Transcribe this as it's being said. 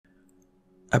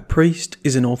A priest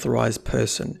is an authorized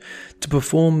person to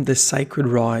perform the sacred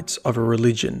rites of a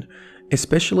religion,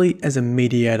 especially as a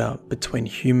mediator between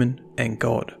human and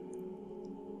God.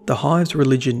 The Hive's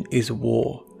religion is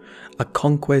war, a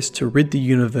conquest to rid the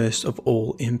universe of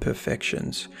all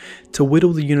imperfections, to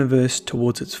whittle the universe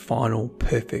towards its final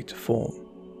perfect form.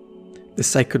 The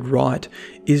sacred rite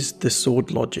is the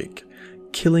sword logic,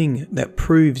 killing that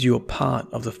proves you are part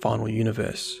of the final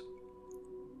universe.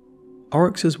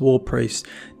 Oryx's Warpriest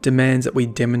demands that we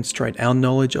demonstrate our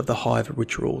knowledge of the Hive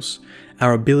rituals,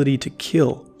 our ability to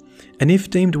kill, and if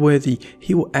deemed worthy,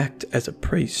 he will act as a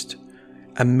priest,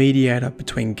 a mediator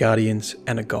between guardians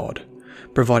and a god,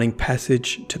 providing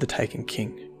passage to the Taken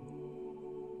King.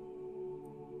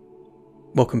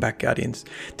 Welcome back, Guardians.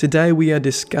 Today we are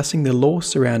discussing the lore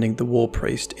surrounding the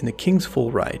Warpriest in the King's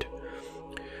Fall raid.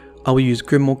 I will use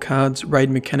Grimoire cards,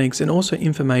 raid mechanics, and also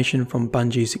information from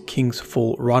Bungie's King's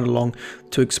Fall ride-along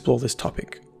to explore this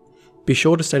topic. Be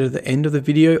sure to stay to the end of the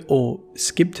video or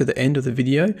skip to the end of the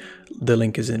video, the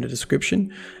link is in the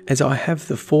description, as I have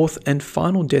the fourth and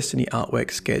final Destiny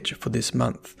artwork sketch for this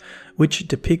month, which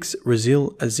depicts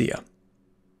Razil Azir.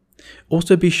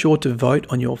 Also be sure to vote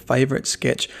on your favourite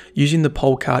sketch using the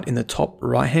poll card in the top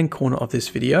right hand corner of this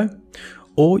video,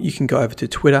 or you can go over to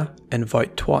Twitter and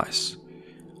vote twice.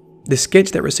 The sketch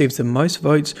that receives the most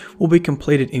votes will be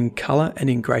completed in colour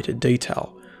and in greater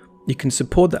detail. You can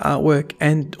support the artwork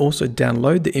and also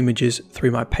download the images through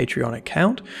my Patreon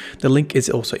account. The link is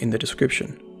also in the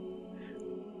description.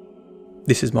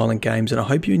 This is Myelin Games, and I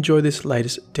hope you enjoy this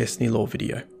latest Destiny lore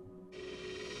video.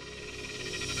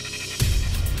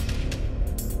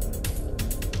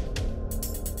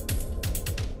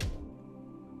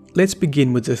 Let's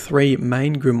begin with the three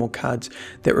main Grimoire cards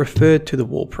that refer to the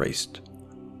Warpriest.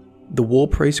 The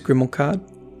Warpriest Grimoire card,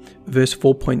 verse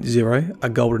 4.0, a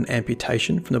golden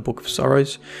amputation from the Book of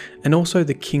Sorrows, and also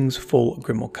the King's Fall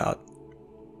Grimoire card.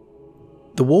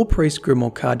 The Warpriest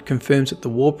Grimoire card confirms that the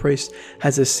Warpriest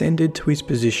has ascended to his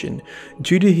position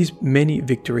due to his many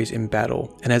victories in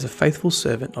battle and as a faithful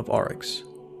servant of Oryx.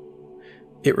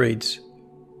 It reads,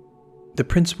 "The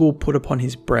principle put upon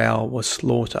his brow was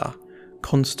slaughter,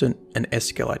 constant and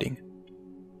escalating.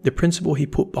 The principle he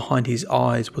put behind his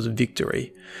eyes was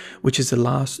victory, which is the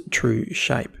last true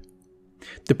shape.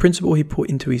 The principle he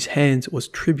put into his hands was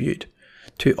tribute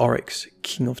to Oryx,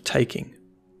 King of Taking."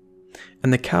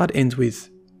 And the card ends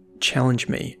with, "Challenge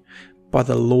me by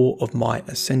the law of my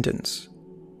ascendance."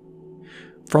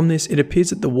 From this, it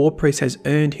appears that the Warpriest has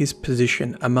earned his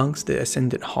position amongst the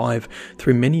Ascendant Hive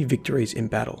through many victories in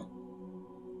battle.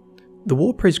 The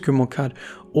Warpriest Grimoire card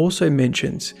also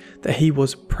mentions that he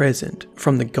was present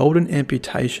from the golden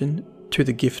amputation to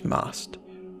the gift mast.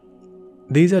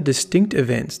 These are distinct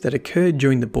events that occurred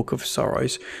during the Book of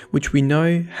Sorrows, which we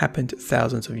know happened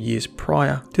thousands of years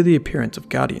prior to the appearance of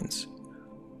Guardians.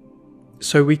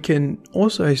 So we can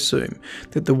also assume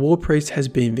that the Warpriest has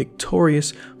been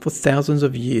victorious for thousands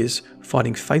of years,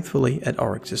 fighting faithfully at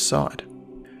Oryx's side.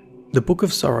 The Book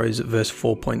of Sorrows, verse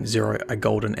 4.0, a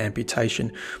golden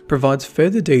amputation, provides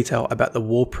further detail about the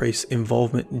Warpriest's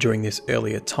involvement during this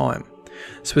earlier time,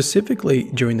 specifically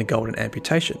during the golden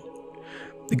amputation.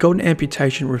 The golden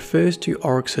amputation refers to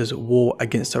Oryx's war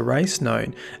against a race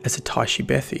known as the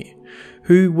Taishibethi,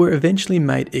 who were eventually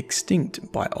made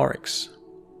extinct by Oryx.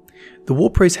 The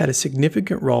Warpriest had a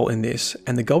significant role in this,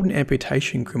 and the golden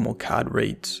amputation Grimoire card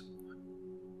reads,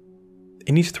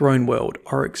 "In his throne world,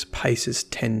 Oryx paces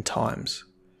 10 times.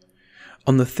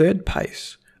 On the third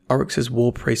pace, Oryx's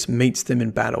Warpriest meets them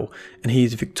in battle, and he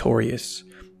is victorious.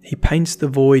 He paints the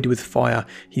void with fire,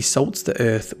 he salts the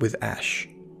earth with ash."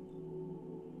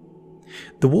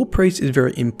 The Warpriest is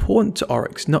very important to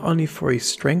Oryx, not only for his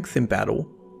strength in battle,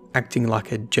 acting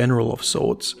like a general of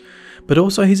sorts, but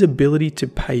also his ability to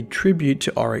pay tribute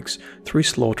to Oryx through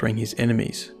slaughtering his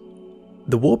enemies.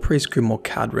 The Warpriest Grimoire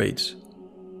card reads,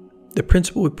 "The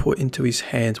principle he put into his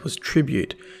hands was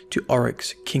tribute to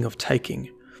Oryx, King of Taking,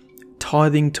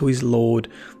 tithing to his lord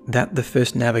that the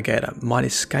first navigator might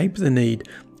escape the need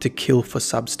to kill for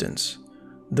substance,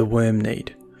 the worm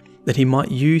need, that he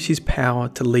might use his power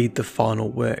to lead the final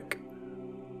work."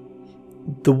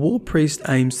 The Warpriest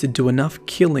aims to do enough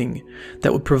killing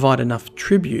that would provide enough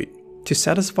tribute to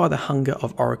satisfy the hunger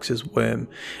of Oryx's worm,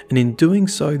 and in doing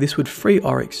so this would free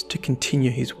Oryx to continue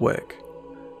his work.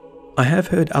 I have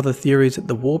heard other theories that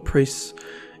the Warpriest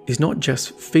is not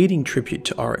just feeding tribute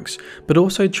to Oryx, but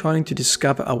also trying to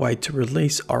discover a way to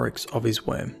release Oryx of his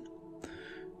worm.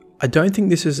 I don't think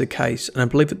this is the case, and I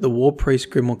believe that the Warpriest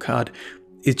Grimoire card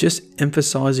is just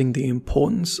emphasizing the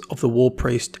importance of the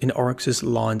Warpriest in Oryx's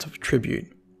lines of tribute.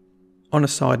 On a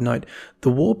side note,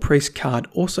 the Warpriest card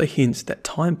also hints that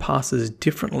time passes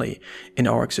differently in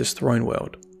Oryx's throne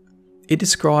world. It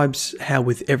describes how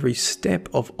with every step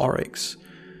of Oryx,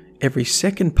 every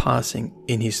second passing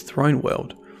in his throne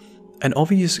world, an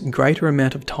obvious greater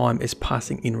amount of time is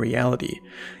passing in reality,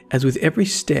 as with every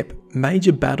step,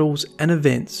 major battles and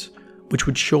events, which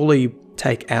would surely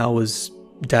take hours,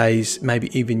 days,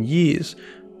 maybe even years,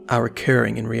 are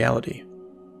occurring in reality.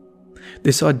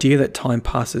 This idea that time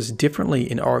passes differently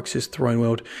in Oryx's throne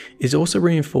world is also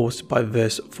reinforced by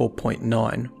verse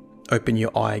 4.9, open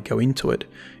your eye, go into it,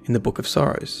 in the Book of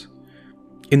Sorrows.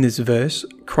 In this verse,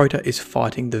 Crota is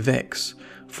fighting the Vex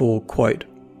for, quote,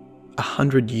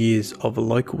 100 years of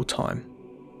local time.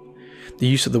 The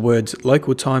use of the words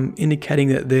local time indicating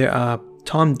that there are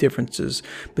time differences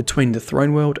between the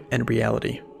throne world and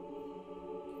reality.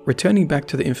 Returning back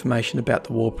to the information about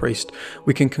the Warpriest,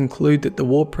 we can conclude that the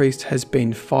Warpriest has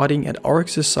been fighting at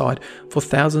Oryx's side for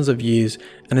thousands of years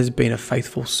and has been a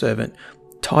faithful servant,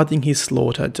 tithing his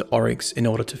slaughter to Oryx in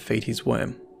order to feed his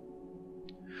worm.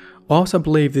 Whilst I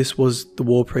believe this was the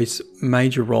Warpriest's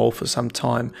major role for some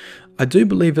time, I do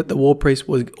believe that the Warpriest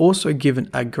was also given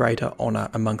a greater honour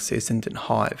amongst the Ascendant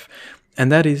Hive,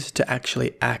 and that is to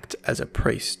actually act as a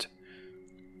priest.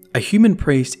 A human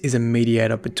priest is a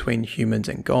mediator between humans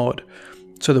and God,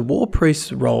 so the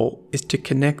Warpriest's role is to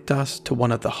connect us to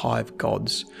one of the Hive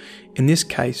gods, in this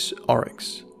case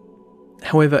Oryx.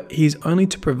 However, he is only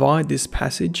to provide this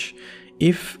passage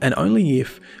if and only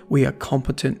if we are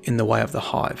competent in the way of the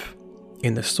Hive,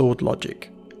 in the sword logic.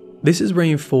 This is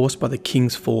reinforced by the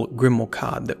King's Fall Grimoire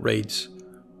card that reads,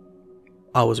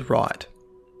 I was right.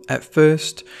 At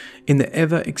first, in the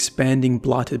ever-expanding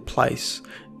blighted place,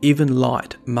 even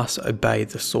light must obey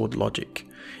the sword logic.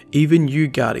 Even you,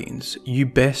 Guardians, you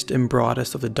best and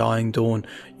brightest of the dying dawn,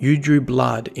 you drew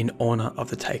blood in honour of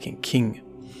the taken king.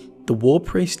 The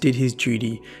Warpriest did his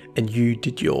duty, and you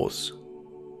did yours.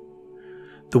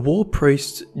 The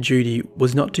Warpriest's duty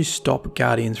was not to stop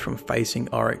Guardians from facing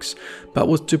Oryx, but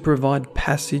was to provide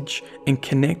passage and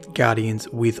connect Guardians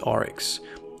with Oryx,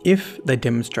 if they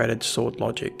demonstrated sword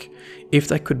logic, if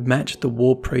they could match the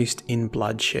Warpriest in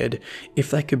bloodshed,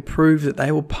 if they could prove that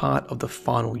they were part of the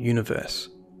final universe.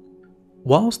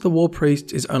 Whilst the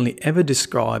Warpriest is only ever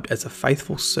described as a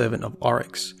faithful servant of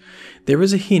Oryx, there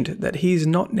is a hint that he is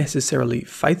not necessarily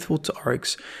faithful to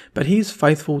Oryx, but he is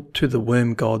faithful to the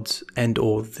worm gods and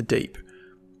or the deep.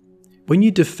 When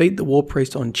you defeat the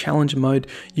Warpriest on challenge mode,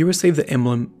 you receive the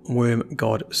emblem Worm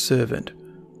God Servant.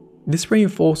 This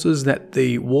reinforces that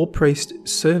the Warpriest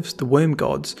serves the worm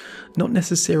gods, not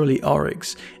necessarily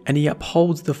Oryx, and he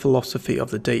upholds the philosophy of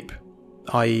the deep,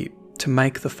 i.e. to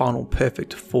make the final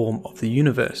perfect form of the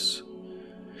universe.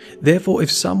 Therefore,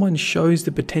 if someone shows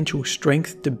the potential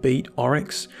strength to beat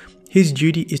Oryx, his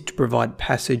duty is to provide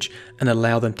passage and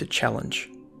allow them to challenge.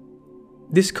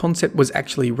 This concept was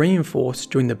actually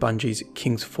reinforced during the Bungie's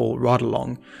King's Fall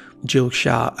ride-along. Jill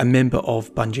Shah, a member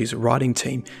of Bungie's writing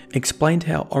team, explained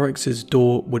how Oryx's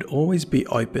door would always be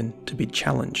open to be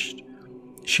challenged.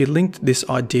 She linked this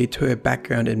idea to her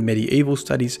background in medieval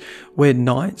studies, where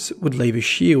knights would leave a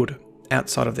shield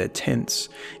outside of their tents,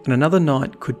 and another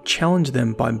knight could challenge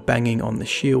them by banging on the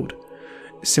shield.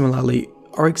 Similarly,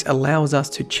 Oryx allows us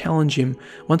to challenge him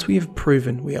once we have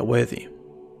proven we are worthy.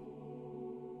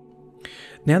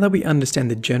 Now that we understand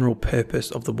the general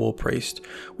purpose of the Warpriest,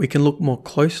 we can look more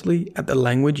closely at the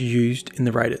language used in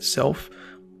the raid itself,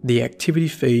 the activity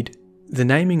feed, the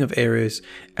naming of areas,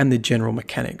 and the general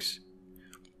mechanics.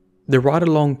 The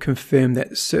ride-along confirmed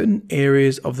that certain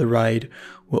areas of the raid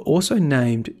were also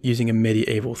named using a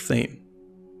medieval theme.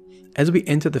 As we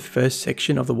enter the first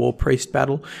section of the Warpriest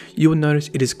battle, you will notice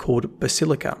it is called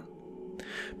Basilica.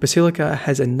 Basilica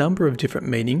has a number of different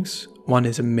meanings. One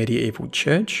is a medieval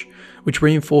church, which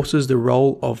reinforces the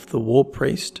role of the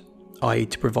Warpriest, i.e.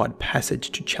 to provide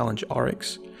passage to challenge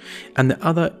Oryx, and the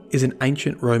other is an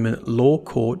ancient Roman law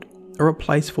court or a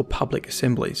place for public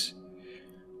assemblies.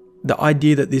 The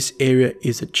idea that this area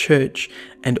is a church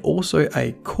and also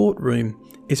a courtroom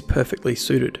is perfectly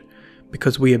suited,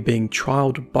 because we are being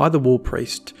trialled by the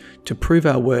Warpriest to prove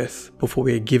our worth before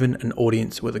we are given an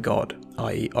audience with a god,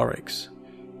 i.e. Oryx.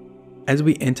 As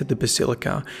we enter the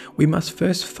Basilica, we must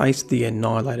first face the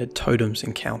Annihilated Totems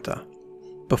encounter.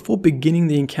 Before beginning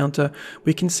the encounter,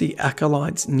 we can see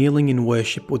acolytes kneeling in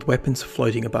worship with weapons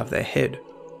floating above their head.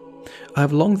 I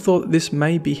have long thought that this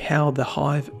may be how the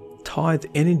Hive tithe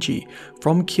energy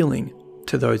from killing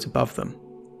to those above them.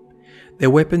 Their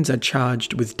weapons are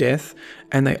charged with death,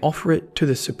 and they offer it to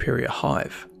the superior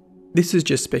Hive. This is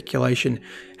just speculation.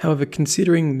 However,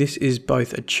 considering this is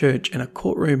both a church and a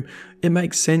courtroom, it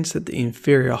makes sense that the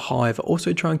inferior hive are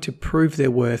also trying to prove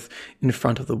their worth in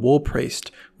front of the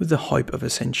Warpriest with the hope of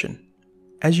ascension.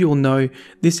 As you all know,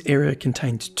 this area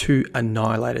contains 2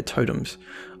 annihilated totems,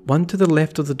 one to the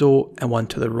left of the door and one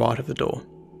to the right of the door.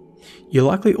 You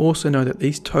likely also know that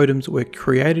these totems were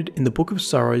created in the Book of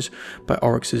Sorrows by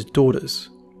Oryx's daughters,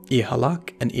 Ir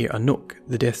Halak and Ir Anuk,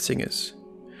 the Death Singers.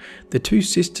 The 2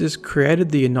 sisters created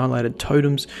the annihilated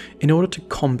totems in order to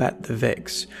combat the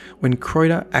Vex, when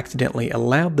Crota accidentally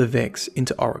allowed the Vex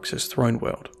into Oryx's throne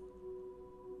world.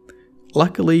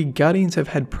 Luckily, Guardians have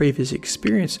had previous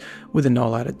experience with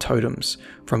annihilated totems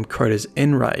from Crota's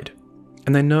End Raid,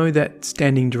 and they know that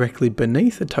standing directly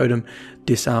beneath a totem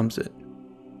disarms it.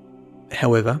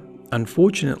 However,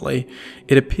 unfortunately,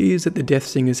 it appears that the Death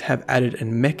Singers have added a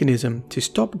mechanism to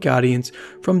stop Guardians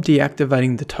from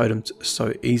deactivating the totems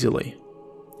so easily.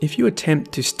 If you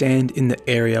attempt to stand in the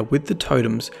area with the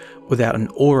totems without an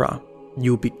aura,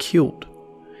 you'll be killed.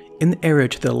 In the area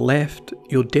to the left,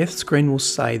 your death screen will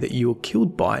say that you were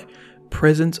killed by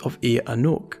Presence of Ir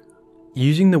Anuk,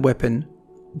 using the weapon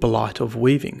Blight of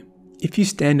Weaving. If you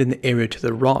stand in the area to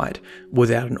the right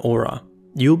without an aura,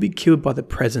 you'll be killed by the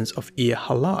presence of Ir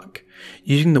Halak,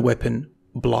 using the weapon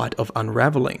Blight of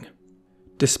Unraveling.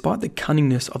 Despite the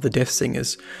cunningness of the Death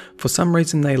Singers, for some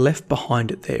reason they left behind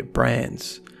their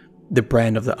brands. The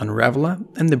brand of the Unraveler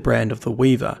and the brand of the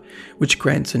Weaver, which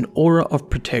grants an aura of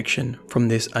protection from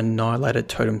this annihilated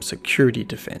totem security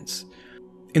defense.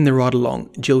 In the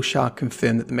ride-along, Jill Shah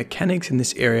confirmed that the mechanics in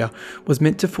this area was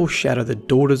meant to foreshadow the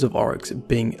Daughters of Oryx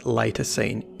being later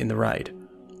seen in the raid.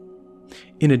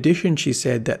 In addition, she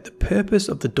said that the purpose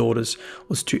of the Daughters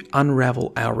was to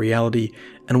unravel our reality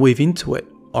and weave into it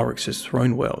Oryx's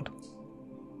throne world.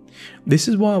 This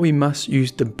is why we must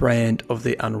use the brand of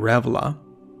the Unraveler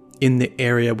in the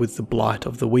area with the Blight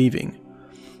of the Weaving,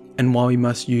 and why we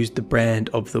must use the brand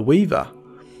of the Weaver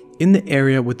in the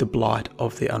area with the Blight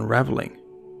of the Unraveling.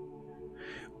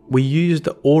 We use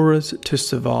the auras to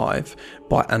survive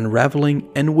by unraveling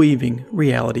and weaving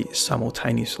reality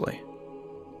simultaneously.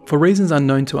 For reasons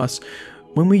unknown to us,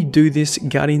 when we do this,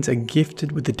 Guardians are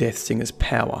gifted with the Death Singer's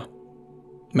power.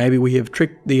 Maybe we have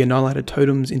tricked the annihilated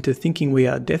totems into thinking we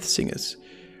are Death Singers.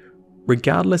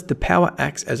 Regardless, the power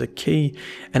acts as a key,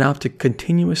 and after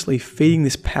continuously feeding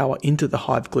this power into the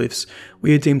hive glyphs,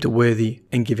 we are deemed worthy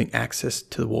and giving access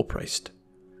to the Warpriest.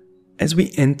 As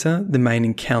we enter the main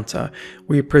encounter,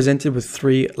 we are presented with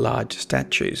 3 large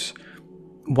statues.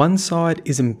 One side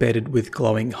is embedded with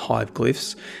glowing hive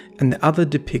glyphs, and the other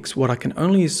depicts what I can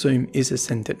only assume is a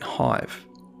sentient hive.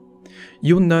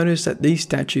 You'll notice that these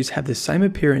statues have the same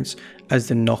appearance as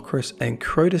the Nokris and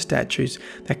Crota statues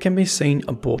that can be seen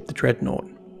aboard the Dreadnought.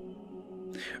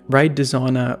 Raid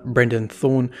designer Brendan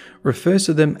Thorne refers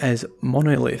to them as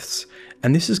monoliths,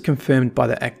 and this is confirmed by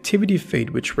the activity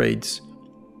feed, which reads,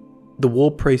 "The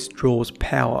Warpriest draws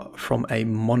power from a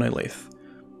monolith,"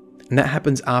 and that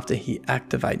happens after he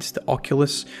activates the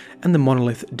Oculus and the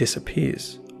monolith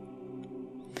disappears.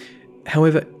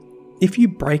 However, if you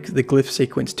break the glyph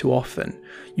sequence too often,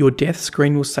 your death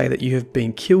screen will say that you have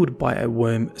been killed by a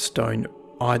worm stone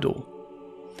idol,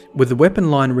 with the weapon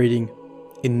line reading,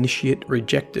 "Initiate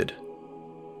rejected."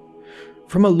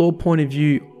 From a lore point of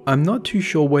view, I'm not too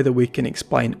sure whether we can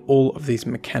explain all of these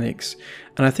mechanics,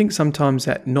 and I think sometimes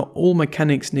that not all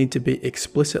mechanics need to be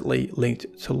explicitly linked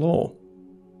to lore.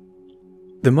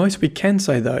 The most we can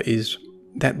say though is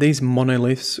that these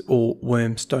monoliths or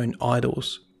wormstone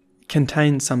idols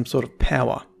contain some sort of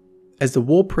power, as the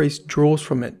Warpriest draws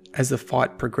from it as the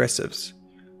fight progresses.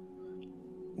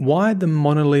 Why the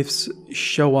monoliths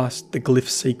show us the glyph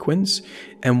sequence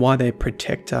and why they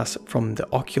protect us from the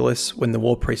Oculus when the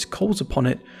Warpriest calls upon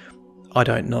it, I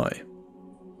don't know.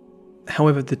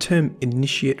 However, the term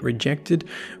Initiate Rejected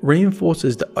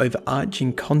reinforces the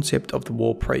overarching concept of the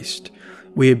Warpriest.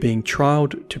 We are being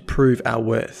trialed to prove our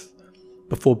worth,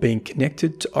 before being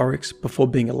connected to Oryx, before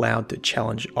being allowed to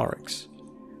challenge Oryx.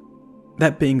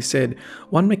 That being said,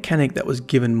 one mechanic that was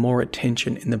given more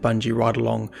attention in the Bungie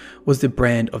ride-along was the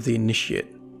brand of the Initiate.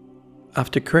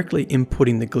 After correctly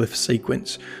inputting the glyph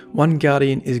sequence, one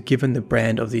Guardian is given the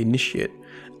brand of the Initiate,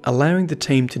 allowing the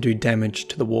team to do damage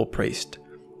to the Warpriest.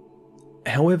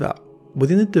 However,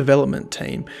 within the development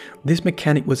team, this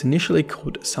mechanic was initially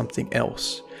called something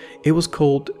else. It was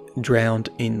called Drowned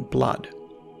in Blood.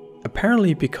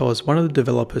 Apparently because one of the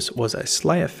developers was a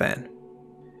Slayer fan.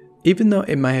 Even though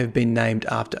it may have been named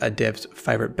after a dev's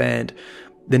favourite band,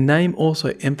 the name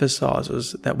also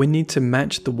emphasises that we need to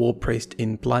match the Warpriest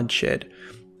in bloodshed,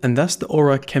 and thus the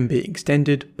aura can be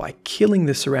extended by killing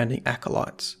the surrounding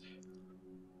acolytes.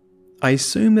 I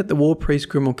assume that the Warpriest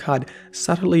Grimoire card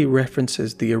subtly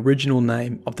references the original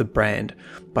name of the brand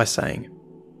by saying,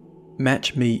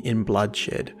 "Match me in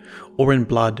bloodshed, or in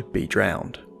blood be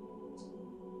drowned."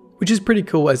 Which is pretty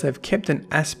cool, as they've kept an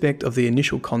aspect of the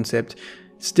initial concept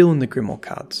still in the Grimoire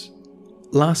cards.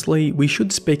 Lastly, we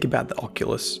should speak about the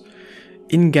Oculus.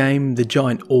 In-game, the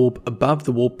giant orb above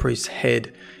the Warpriest's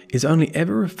head is only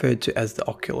ever referred to as the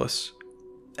Oculus.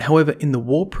 However, in the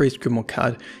Warpriest Grimoire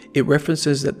card, it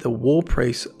references that the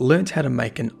Warpriest learnt how to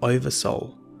make an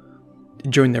oversoul.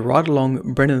 During the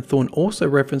ride-along, Brennan Thorne also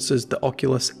references the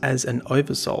Oculus as an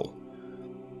oversoul.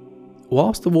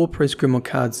 Whilst the Warpriest Grimoire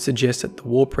cards suggest that the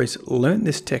Warpriest learnt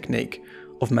this technique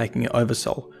of making an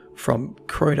oversoul from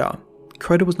Crota,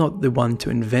 Crota was not the one to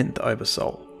invent the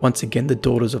oversoul. Once again, the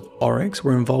daughters of Oryx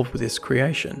were involved with this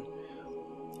creation.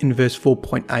 In verse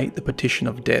 4.8, the Petition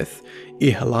of Death,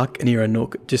 Ihalak and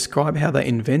Iranuk describe how they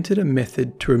invented a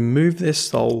method to remove their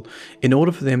soul in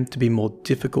order for them to be more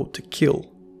difficult to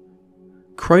kill.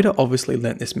 Crota obviously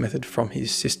learnt this method from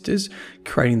his sisters,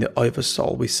 creating the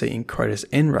oversoul we see in Crota's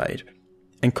end raid,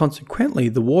 and consequently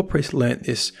the Warpriest learnt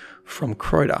this from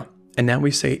Crota, and now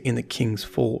we see it in the King's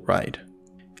Fall raid.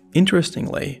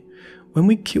 Interestingly, when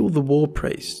we kill the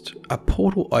Warpriest, a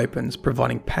portal opens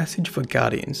providing passage for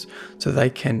Guardians so they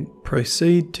can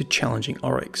proceed to challenging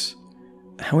Oryx.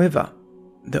 However,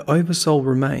 the Oversoul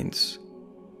remains.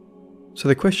 So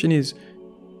the question is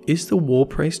the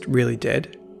Warpriest really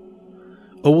dead?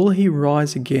 Or will he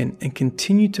rise again and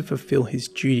continue to fulfill his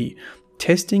duty,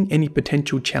 testing any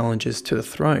potential challenges to the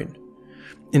throne?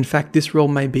 In fact, this role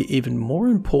may be even more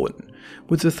important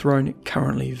with the throne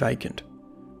currently vacant.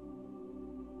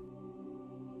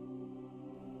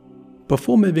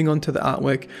 Before moving on to the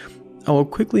artwork, I will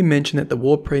quickly mention that the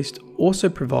Warpriest also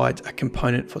provides a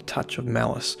component for Touch of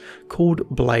Malice called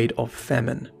Blade of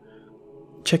Famine.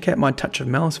 Check out my Touch of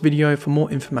Malice video for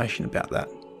more information about that.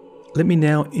 Let me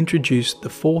now introduce the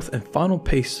fourth and final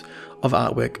piece of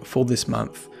artwork for this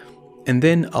month, and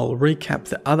then I'll recap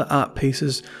the other art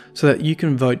pieces so that you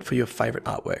can vote for your favourite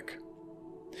artwork.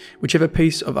 Whichever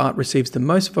piece of art receives the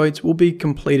most votes will be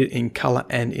completed in colour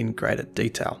and in greater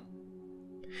detail.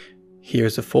 Here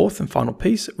is the fourth and final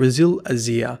piece, Razil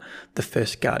Azir, the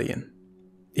First Guardian.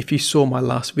 If you saw my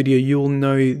last video, you will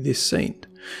know this scene.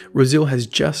 Razil has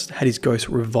just had his ghost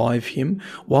revive him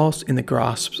whilst in the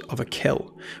grasp of a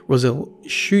Kell. Razil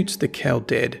shoots the Kell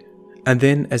dead, and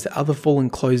then as the other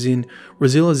fallen close in,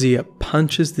 Razil Azir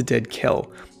punches the dead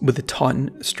Kell with the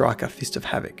Titan Striker Fist of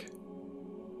Havoc.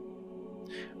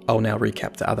 I'll now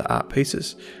recap the other art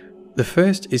pieces. The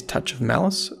first is Touch of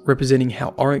Malice, representing how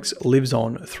Oryx lives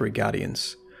on through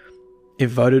Guardians.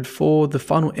 If voted for, the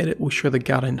final edit will show the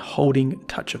Guardian holding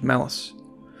Touch of Malice.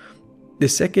 The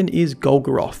second is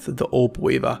Golgoroth, the Orb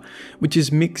Weaver, which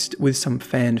is mixed with some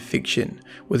fan fiction,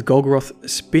 with Golgoroth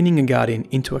spinning a Guardian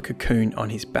into a cocoon on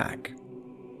his back.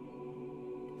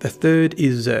 The third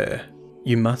is Zer,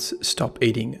 You Must Stop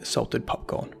Eating Salted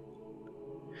Popcorn.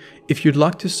 If you'd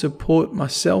like to support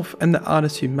myself and the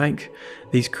artists who make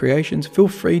these creations, feel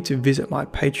free to visit my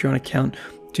Patreon account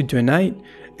to donate,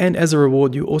 and as a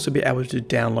reward you'll also be able to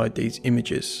download these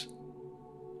images.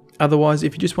 Otherwise,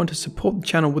 if you just want to support the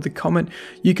channel with a comment,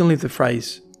 you can leave the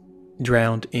phrase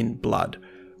 "drowned in blood,"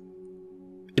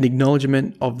 an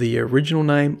acknowledgement of the original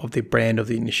name of the brand of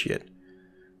the initiate.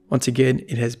 Once again,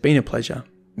 it has been a pleasure.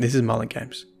 This is Myelin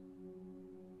Games.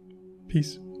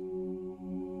 Peace.